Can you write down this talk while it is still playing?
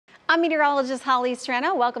I'm meteorologist Hollie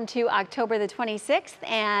Strano. Welcome to October the 26th,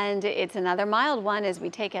 and it's another mild one as we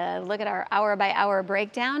take a look at our hour-by-hour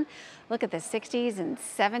breakdown. Look at the 60s and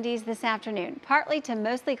 70s this afternoon. Partly to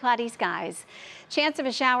mostly cloudy skies. Chance of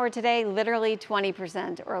a shower today, literally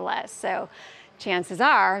 20% or less. So chances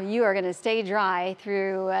are you are going to stay dry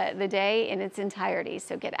through the day in its entirety.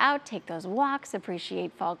 So get out, take those walks,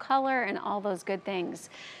 appreciate fall color and all those good things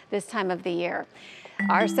this time of the year.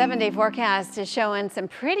 Our 7-day forecast is showing some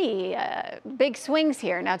pretty big swings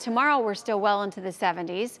here. Now tomorrow we're still well into the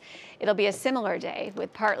 70s. It'll be a similar day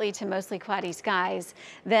with partly to mostly cloudy skies.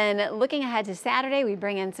 Then looking ahead to Saturday, we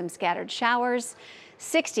bring in some scattered showers.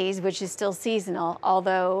 60s, which is still seasonal,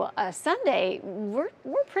 although Sunday, we're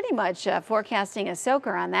pretty much forecasting a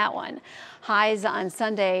soaker on that one. Highs on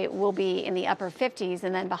Sunday will be in the upper 50s,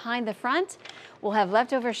 and then behind the front, we'll have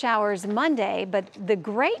leftover showers Monday. But the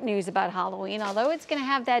great news about Halloween, although it's going to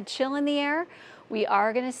have that chill in the air, we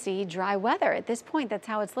are going to see dry weather. At this point, that's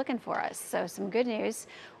how it's looking for us. So some good news.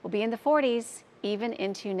 We'll be in the 40s even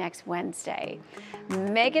into next Wednesday.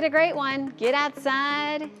 Make it a great one. Get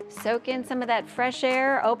outside, soak in some of that fresh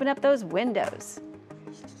air, open up those windows.